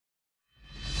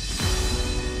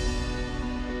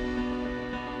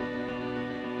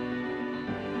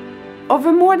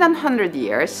Over more than 100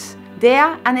 years,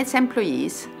 DEA and its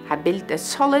employees have built a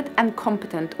solid and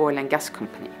competent oil and gas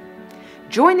company.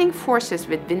 Joining forces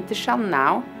with Wintershall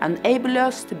now enables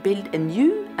us to build a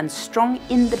new and strong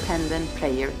independent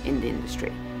player in the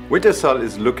industry. Wintershall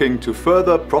is looking to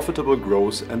further profitable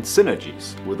growth and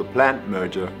synergies with a planned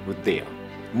merger with DEA.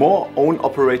 More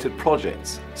own-operated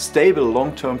projects, stable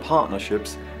long-term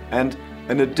partnerships and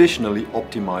an additionally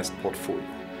optimized portfolio.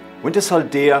 Wintershall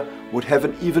DEA would have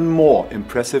an even more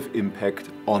impressive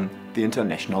impact on the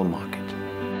international market.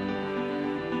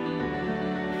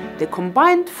 The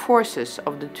combined forces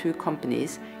of the two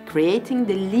companies creating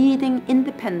the leading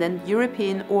independent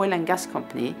European oil and gas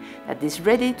company that is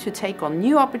ready to take on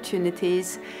new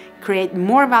opportunities, create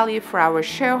more value for our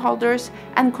shareholders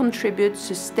and contribute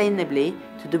sustainably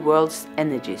to the world's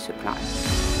energy supply.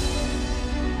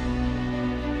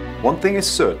 One thing is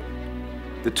certain,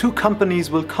 the two companies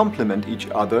will complement each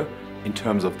other in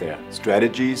terms of their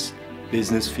strategies,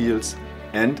 business fields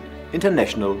and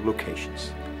international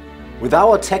locations. With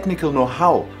our technical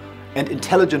know-how and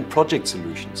intelligent project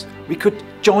solutions, we could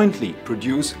jointly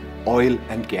produce oil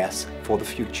and gas for the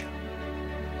future.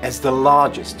 As the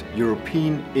largest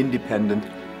European independent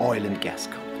oil and gas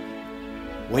company,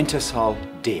 Wintershall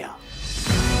DEA.